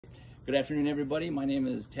Good afternoon, everybody. My name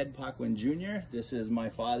is Ted Paquin Jr. This is my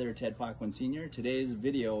father, Ted Paquin Sr. Today's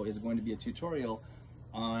video is going to be a tutorial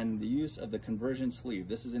on the use of the conversion sleeve.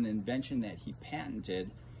 This is an invention that he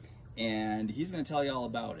patented, and he's going to tell you all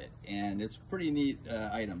about it. And it's a pretty neat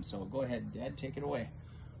item. So go ahead, Dad, take it away.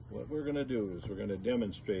 What we're going to do is we're going to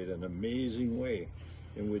demonstrate an amazing way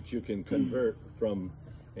in which you can convert from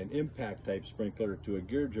an impact type sprinkler to a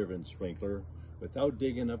gear driven sprinkler without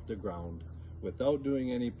digging up the ground, without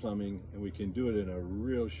doing any plumbing, and we can do it in a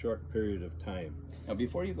real short period of time. Now,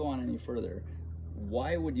 before you go on any further,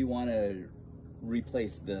 why would you want to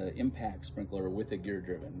replace the impact sprinkler with a gear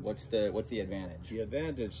driven? What's the advantage? The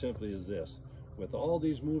advantage simply is this: with all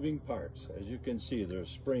these moving parts, as you can see,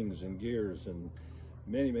 there's springs and gears and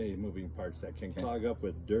many moving parts that can clog up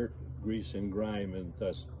with dirt, grease, and grime, and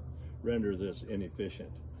thus render this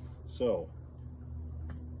inefficient. So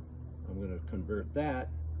I'm going to convert that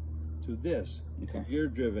to this, a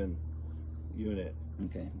gear-driven unit.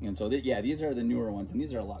 Okay, and so these are the newer ones, and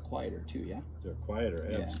these are a lot quieter too, yeah? They're quieter,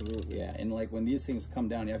 absolutely. Yeah, and like when these things come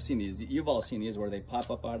down, I've seen these, you've all seen these where they pop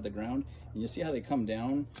up out of the ground, and you see how they come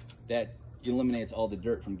down? That eliminates all the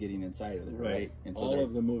dirt from getting inside of it, right? And so all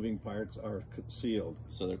of the moving parts are sealed.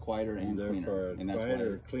 So they're quieter and cleaner. And that's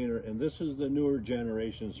quieter, cleaner, and this is the newer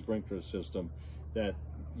generation sprinkler system that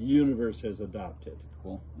Universe has adopted.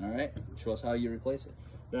 Cool. All right, show us how you replace it.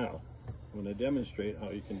 Now, I'm going to demonstrate how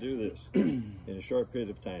you can do this in a short period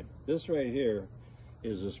of time. This right here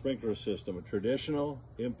is a sprinkler system, a traditional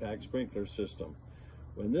impact sprinkler system.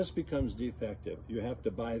 When this becomes defective, you have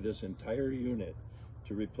to buy this entire unit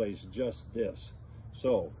to replace just this.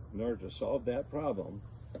 So, in order to solve that problem,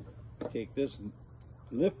 take this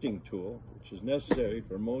lifting tool, which is necessary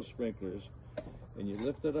for most sprinklers, and you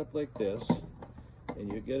lift it up like this,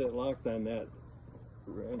 and you get it locked on that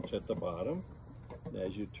wrench at the bottom.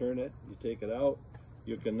 As you turn it, you take it out,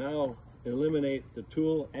 you can now eliminate the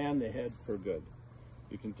tool and the head for good.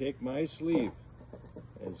 You can take my sleeve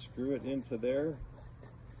and screw it into there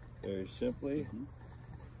very simply.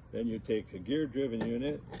 Then you take a gear-driven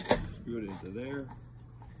unit, screw it into there,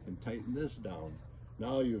 and tighten this down.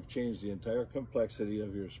 Now you've changed the entire complexity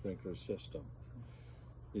of your sprinkler system.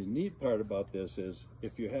 The neat part about this is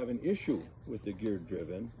if you have an issue with the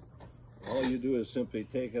gear-driven, all you do is simply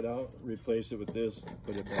take it out, replace it with this,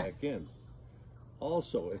 put it back in.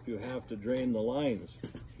 Also, if you have to drain the lines,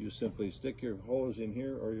 you simply stick your hose in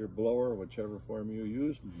here or your blower, whichever form you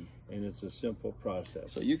use, and it's a simple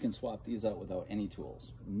process. So you can swap these out without any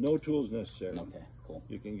tools? No tools necessary. Okay, cool.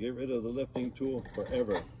 You can get rid of the lifting tool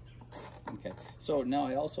forever. Okay, so now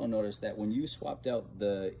I also noticed that when you swapped out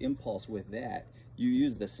the impulse with that, you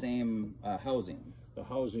used the same housing. The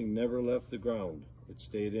housing never left the ground. It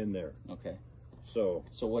stayed in there. Okay. So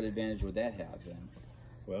what advantage would that have then?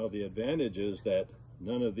 Well, the advantage is that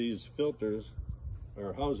none of these filters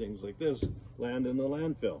or housings like this land in the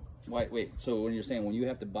landfill. Wait, so when you're saying when you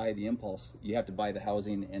have to buy the impulse, you have to buy the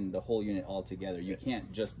housing and the whole unit all together. You can't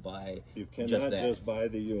just buy just buy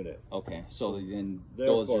the unit. Okay, so then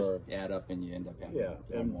those just add up and you end up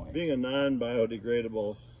having more. Being a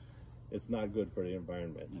non-biodegradable, it's not good for the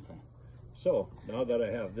environment. Okay. So now that I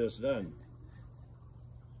have this done,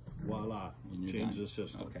 voila, change the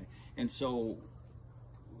system. Okay, and so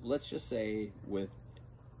let's just say with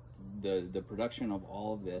the production of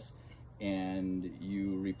all of this, and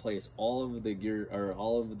you replace all of the gear or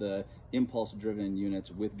all of the impulse driven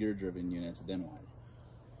units with gear driven units, then what?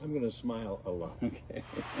 I'm going to smile a lot. Okay.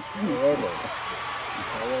 However,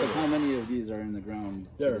 how many of these are in the ground?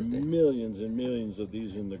 There are millions and millions of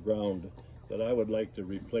these in the ground that I would like to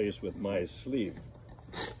replace with my sleeve.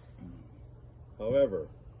 However,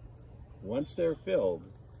 once they're filled,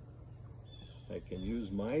 I can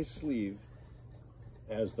use my sleeve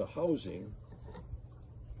as the housing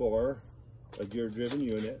for a gear-driven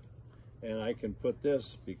unit, and I can put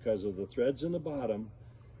this, because of the threads in the bottom,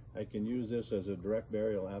 I can use this as a direct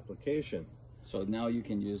burial application. So now you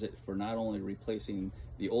can use it for not only replacing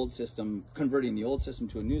the old system, converting the old system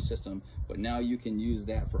to a new system, but now you can use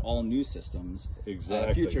that for all new systems,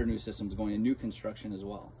 future new systems going in new construction as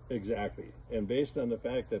well. Exactly. And based on the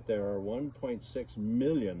fact that there are 1.6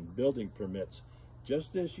 million building permits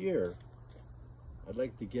just this year, I'd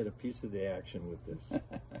like to get a piece of the action with this.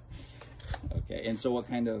 Okay, and so what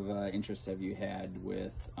kind of interest have you had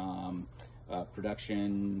with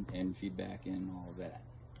production and feedback and all of that?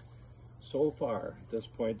 So far, at this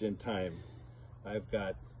point in time, I've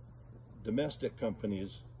got domestic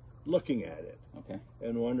companies looking at it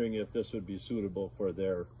and wondering if this would be suitable for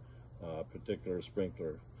their particular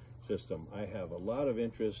sprinkler system. I have a lot of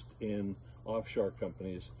interest in offshore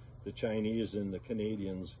companies, the Chinese and the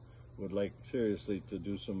Canadians, would like seriously to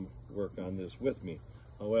do some work on this with me.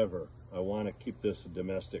 However, I want to keep this a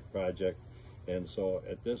domestic project, and so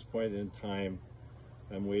at this point in time,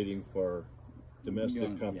 I'm waiting for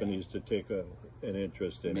domestic companies to take an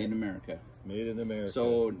interest in it. Made in America. Made in America.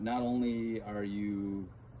 So not only are you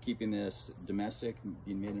keeping this domestic,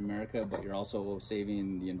 being made in America, but you're also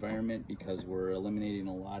saving the environment because we're eliminating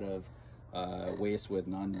a lot of waste with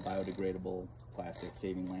non-biodegradable plastics,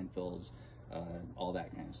 saving landfills, all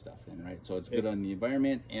that kind of stuff. And right, so it's good on the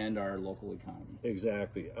environment and our local economy.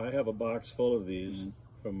 Exactly. I have a box full of these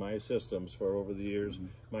from my systems for over the years.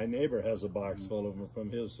 My neighbor has a box full of them from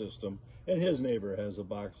his system, and his neighbor has a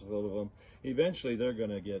box full of them. Eventually, they're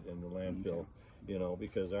going to get in the landfill, you know,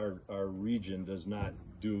 because our region does not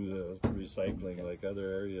do the recycling like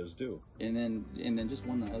other areas do. And then just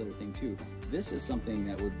one other thing too. This is something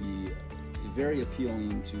that would be very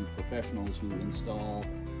appealing to professionals who install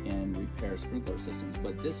and repair sprinkler systems,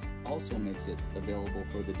 but this also makes it available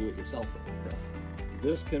for the do-it-yourselfer.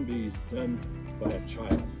 This can be done by a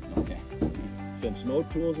child. Okay. Since no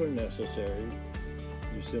tools are necessary,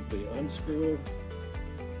 you simply unscrew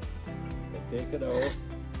and take it out,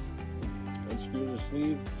 unscrew the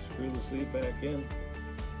sleeve, screw the sleeve back in.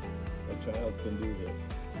 A child can do this.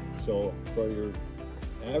 So for your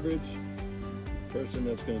average person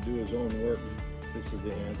that's going to do his own work, this is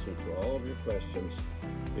the answer to all of your questions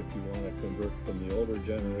if you want to convert from the older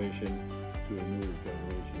generation to a newer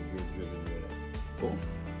generation grid-driven unit. Cool.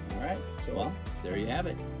 All right. So, well, there you have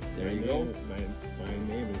it. There you go. My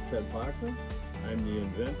name is Ted Pachman. I'm the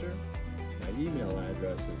inventor. My email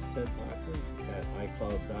address is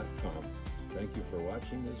tedpachman@icloud.com. Thank you for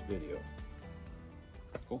watching this video.